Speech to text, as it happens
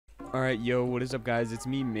Alright, yo, what is up guys? It's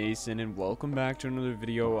me, Mason, and welcome back to another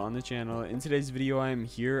video on the channel. In today's video, I am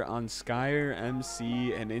here on Skyer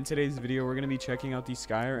MC, and in today's video, we're going to be checking out the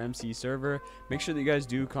Skyer MC server. Make sure that you guys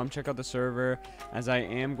do come check out the server, as I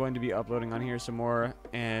am going to be uploading on here some more.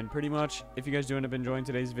 And pretty much, if you guys do end up enjoying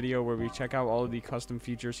today's video, where we check out all of the custom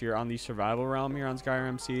features here on the survival realm here on Skyer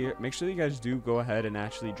MC, make sure that you guys do go ahead and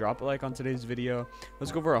actually drop a like on today's video.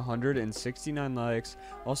 Let's go for 169 likes.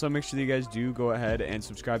 Also, make sure that you guys do go ahead and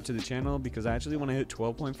subscribe to the channel, because I actually want to hit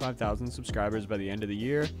 12.5 thousand subscribers by the end of the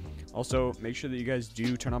year. Also, make sure that you guys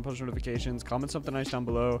do turn on post notifications, comment something nice down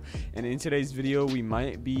below, and in today's video we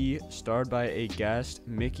might be starred by a guest,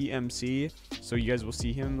 Mickey MC, so you guys will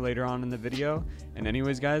see him later on in the video. And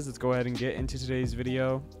anyways guys, let's go ahead and get into today's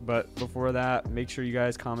video. But before that, make sure you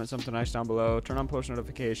guys comment something nice down below, turn on post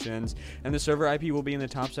notifications, and the server IP will be in the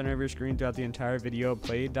top center of your screen throughout the entire video.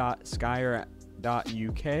 Play.skyer.uk,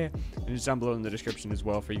 and it's down below in the description as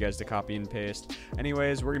well for you guys to copy and paste.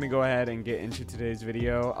 Anyways, we're gonna go ahead and get into today's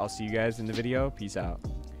video. I'll see you guys in the video. Peace out.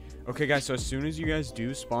 Okay guys, so as soon as you guys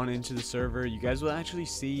do spawn into the server, you guys will actually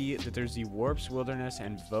see that there's the Warps, Wilderness,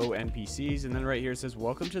 and Vote NPCs, and then right here it says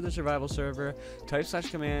welcome to the survival server. Type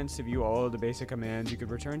 /commands to view all of the basic commands. You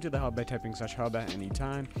could return to the hub by typing /hub at any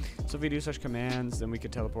time. So if we do /commands, then we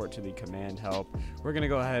could teleport to the command help. We're gonna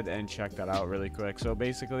go ahead and check that out really quick. So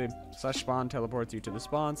basically, /spawn teleports you to the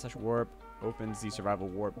spawn, /warp opens the survival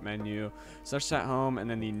warp menu, /set home, and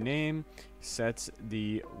then the name sets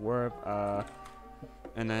the warp,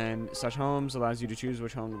 and then /homes allows you to choose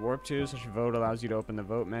which home to warp to. /vote allows you to open the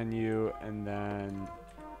vote menu, and then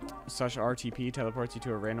 /RTP teleports you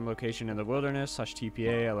to a random location in the wilderness.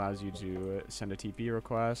 /TPA allows you to send a TP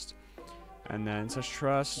request. And then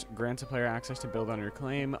 /trust grants a player access to build on your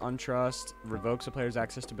claim. Untrust revokes a player's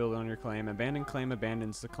access to build on your claim. Abandon claim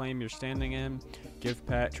abandons the claim you're standing in. Give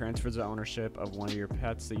pet transfers the ownership of one of your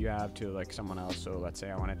pets that you have to like someone else. So let's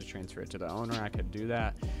say I wanted to transfer it to the owner, I could do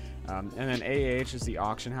that. And then AH is the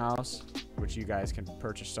auction house, which you guys can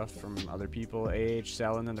purchase stuff from other people. AH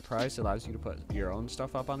sell, and then the price allows you to put your own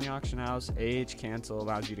stuff up on the auction house. AH cancel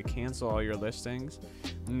allows you to cancel all your listings.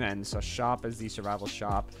 And then shop is the survival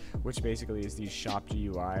shop, which basically is the shop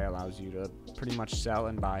GUI, allows you to pretty much sell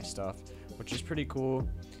and buy stuff, which is pretty cool.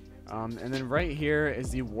 And then right here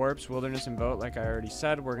is the Warps, Wilderness, and Vote. Like I already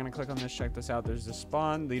said, we're going to click on this, check this out. There's the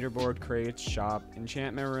spawn, leaderboard, crates, shop,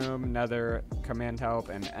 enchantment room, nether, command help,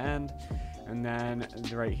 and end. And then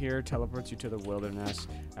right here teleports you to the wilderness.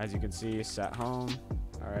 As you can see, set home.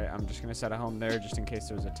 Alright, I'm just going to set a home there just in case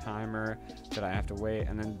there's a timer that I have to wait.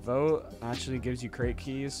 And then Vote actually gives you crate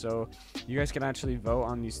keys, so you guys can actually vote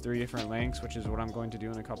on these 3 different links, which is what I'm going to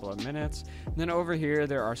do in a couple of minutes. And then over here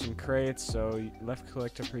there are some crates, so left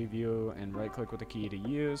click to preview and right click with the key to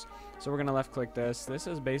use. So we're going to left click this. This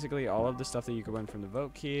is basically all of the stuff that you can win from the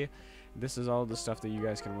Vote key. This is all the stuff that you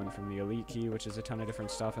guys can win from the elite key, which is a ton of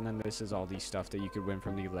different stuff, and then this is all the stuff that you could win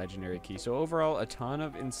from the legendary key. So overall, a ton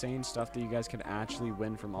of insane stuff that you guys can actually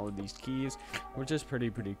win from all of these keys, which is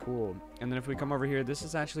pretty cool. And then if we come over here, this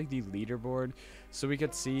is actually the leaderboard, so we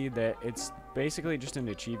could see that it's basically just an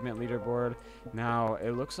achievement leaderboard. Now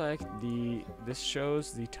it looks like this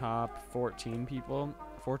shows the top 14 people.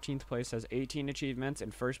 14th place has 18 achievements,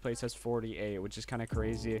 and first place has 48, which is kind of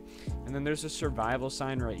crazy. And then there's a survival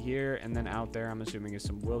sign right here, and then out there I'm assuming is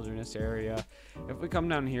some wilderness area. If we come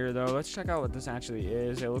down here though, let's check out what this actually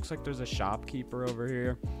is. It looks like there's a shopkeeper over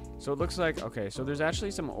here. So it looks like, okay, so there's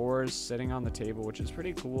actually some ores sitting on the table, which is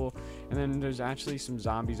pretty cool. And then there's actually some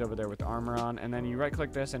zombies over there with armor on, and then you right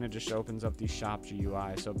click this and it just opens up the shop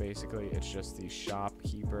GUI. So basically it's just the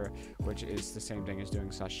shopkeeper, which is the same thing as doing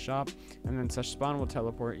 /shop. And then /spawn will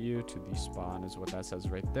teleport you to the spawn, is what that says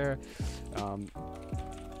right there.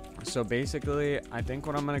 So basically I think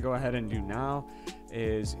what I'm going to go ahead and do now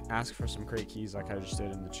is ask for some crate keys like I just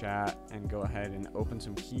did in the chat, and go ahead and open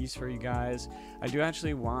some keys for you guys. I do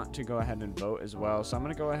actually want to go ahead and vote as well, so I'm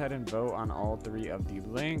going to go ahead and vote on all 3 of the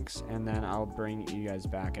links, and then I'll bring you guys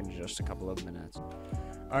back in just a couple of minutes.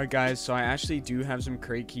 Alright guys, so I actually do have some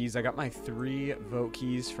crate keys. I got my 3 vote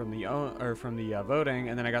keys from the voting,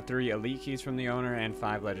 and then I got 3 elite keys from the owner and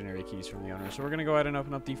 5 legendary keys from the owner. So we're gonna go ahead and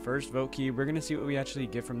open up the first vote key. We're gonna see what we actually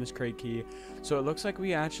get from this crate key. So it looks like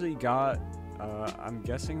we actually got I'm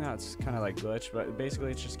guessing that's kind of like glitched, but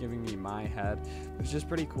basically it's just giving me my head, which is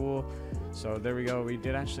pretty cool. So there we go, we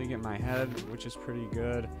did actually get my head, which is pretty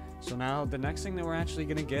good. So now the next thing that we're actually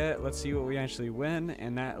gonna get, let's see what we actually win,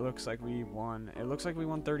 and that looks like we won. It looks like we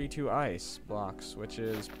won 32 ice blocks, which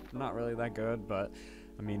is not really that good, but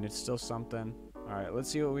I mean it's still something. Alright, let's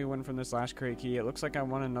see what we win from this last crate key. It looks like I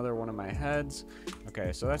won another one of my heads.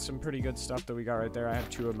 Okay, so that's some pretty good stuff that we got right there. I have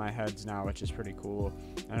 2 of my heads now, which is pretty cool.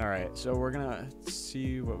 Alright, so we're gonna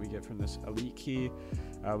see what we get from this elite key.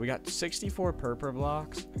 We got 64 purple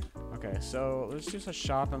blocks. Okay, so let's do a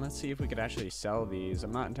shop and let's see if we could actually sell these.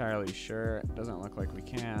 I'm not entirely sure. It doesn't look like we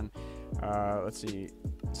can. Let's see.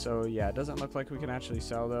 So yeah, it doesn't look like we can actually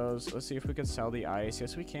sell those. Let's see if we can sell the ice.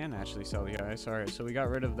 Yes, we can actually sell the ice. Alright, so we got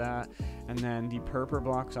rid of that. And then the purple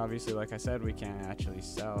blocks, obviously, like I said, we can't actually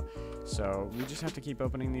sell. So we just have to keep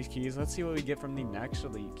opening these keys. Let's see what we get from the next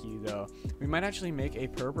elite key, though. We might actually make a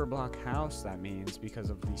purple block house, that means, because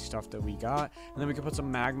of the stuff that we got. And then we can put some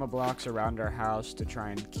magma blocks around our house to try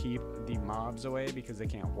and keep the mobs away because they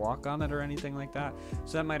can't walk on it or anything like that.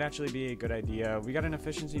 So that might actually be a good idea. We got an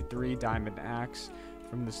efficiency 3 diamond axe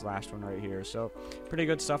from this last one right here, so pretty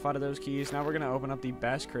good stuff out of those keys. Now we're gonna open up the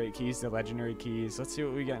best crate keys, the legendary keys. Let's see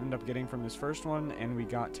what we end up getting from this first one, and we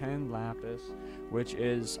got 10 lapis, which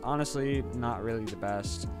is honestly not really the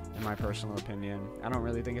best in my personal opinion. I don't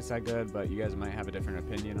really think it's that good, but you guys might have a different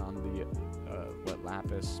opinion on the what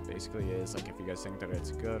lapis basically is, like if you guys think that it's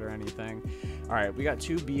good or anything. All right, we got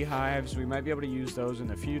 2 beehives. We might be able to use those in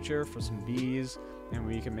the future for some bees, and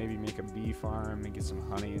we can maybe make a bee farm and get some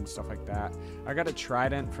honey and stuff like that. I got a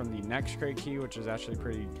trident from the next crate key, which is actually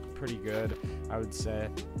pretty good, I would say.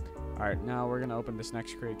 Alright, now we're gonna open this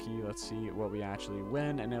next crate key. Let's see what we actually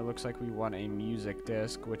win, and it looks like we won a music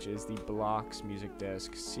disc, which is the blocks music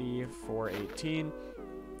disc C418.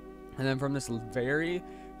 And then from this very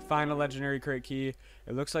final legendary crate key,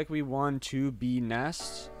 it looks like we won 2 bee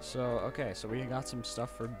nests. So okay, so we got some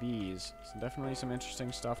stuff for bees. So definitely some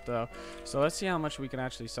interesting stuff though. So let's see how much we can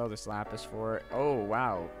actually sell this lapis for. Oh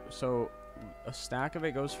wow, so a stack of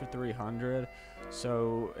it goes for 300.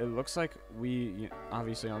 So it looks like we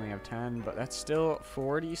obviously only have 10, but that's still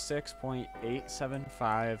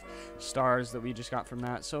 46.875 stars that we just got from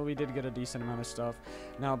that. So we did get a decent amount of stuff.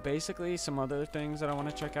 Now basically some other things that I want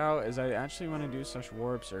to check out is I actually want to do such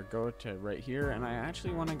warps, or go to right here, and I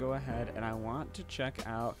actually want to go ahead and I want to check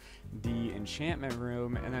out the enchantment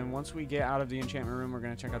room. And then once we get out of the enchantment room, we're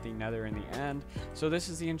going to check out the nether in the end. So this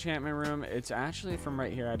is the enchantment room. It's actually from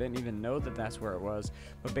right here. I didn't even know that that's where it was,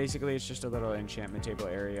 but basically it's just a little enchantment table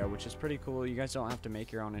area, which is pretty cool. You guys don't have to make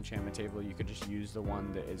your own enchantment table. You could just use the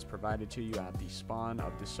one that is provided to you at the spawn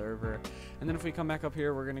of the server. And then if we come back up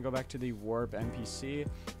here, we're going to go back to the warp NPC.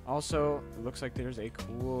 Also, it looks like there's a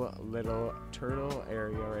cool little turtle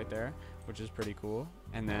area right there, which is pretty cool.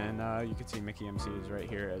 And then you can see Mickey MC is right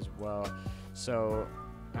here as well. So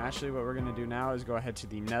actually what we're going to do now is go ahead to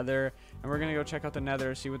the nether, and we're going to go check out the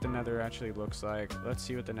nether, see what the nether actually looks like. Let's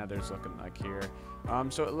see what the nether is looking like here.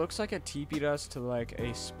 So it looks like it TP'd us to like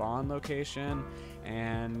a spawn location,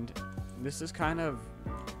 and this is kind of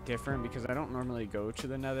different because I don't normally go to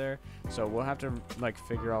the nether, so we'll have to like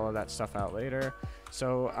figure all of that stuff out later.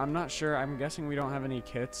 So I'm not sure. I'm guessing we don't have any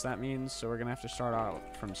kits, that means, so we're gonna have to start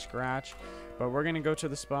out from scratch. But we're gonna go to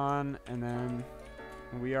the spawn, and then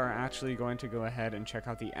we are actually going to go ahead and check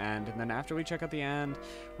out the end. And then after we check out the end,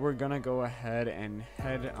 we're gonna go ahead and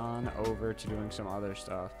head on over to doing some other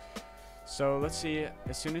stuff. So let's see,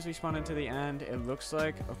 as soon as we spawn into the end, it looks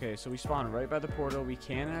like, okay, so we spawn right by the portal. We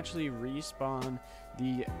can actually respawn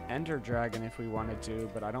the ender dragon if we wanted to,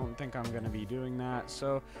 but I don't think I'm going to be doing that.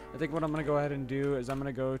 So I think what I'm going to go ahead and do is I'm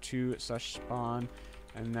going to go to such spawn,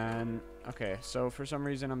 and then, okay, so for some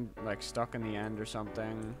reason I'm like stuck in the end or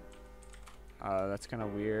something. That's kind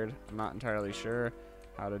of weird. I'm not entirely sure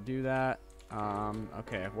how to do that.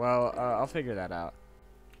 Okay, well, I'll figure that out.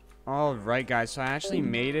 Alright guys, so I actually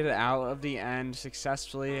made it out of the end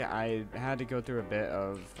successfully. I had to go through a bit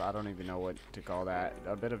of, I don't even know what to call that,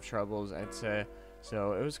 a bit of troubles, I'd say.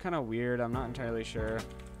 So it was kind of weird. I'm not entirely sure.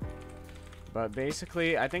 But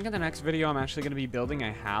basically, I think in the next video, I'm actually going to be building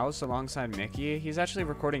a house alongside Mickey. He's actually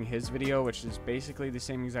recording his video, which is basically the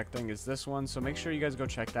same exact thing as this one. So make sure you guys go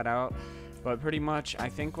check that out. But pretty much, I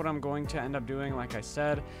think what I'm going to end up doing, like I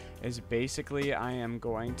said, is basically I am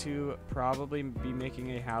going to probably be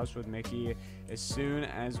making a house with Mickey as soon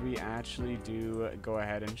as we actually do go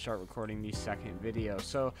ahead and start recording the second video.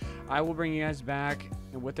 So I will bring you guys back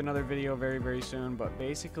with another video very, very soon. But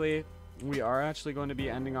basically, we are actually going to be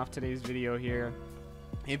ending off today's video here.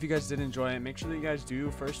 If you guys did enjoy it, make sure that you guys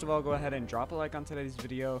do, first of all, go ahead and drop a like on today's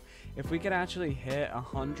video. If we could actually hit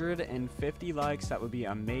 150 likes, that would be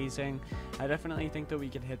amazing. I definitely think that we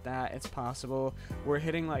could hit that. It's possible. We're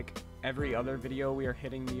hitting like every other video we are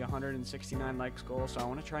hitting the 169 likes goal, so I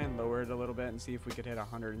want to try and lower it a little bit and see if we could hit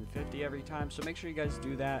 150 every time. So make sure you guys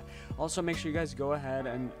do that. Also make sure you guys go ahead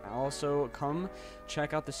and also come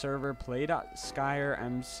check out the server play.skyrmc.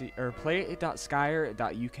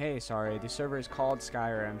 Sorry, the server is called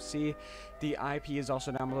skyrmc. The IP is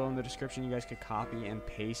also down below in the description. You guys could copy and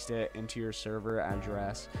paste it into your server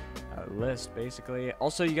address list, basically.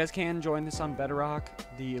 Also, you guys can join this on Bedrock.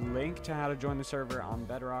 The link to how to join the server on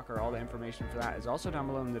Bedrock, or all the information for that, is also down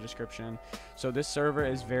below in the description. So this server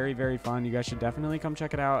is very, very fun. You guys should definitely come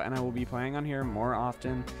check it out, and I will be playing on here more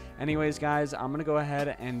often. Anyways, guys, I'm gonna go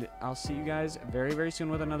ahead and I'll see you guys very, very soon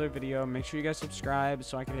with another video. Make sure you guys subscribe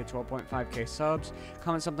so I can hit 12.5k subs.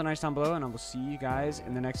 Comment something nice down below, and I will see you guys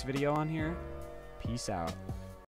in the next video on here. Peace out.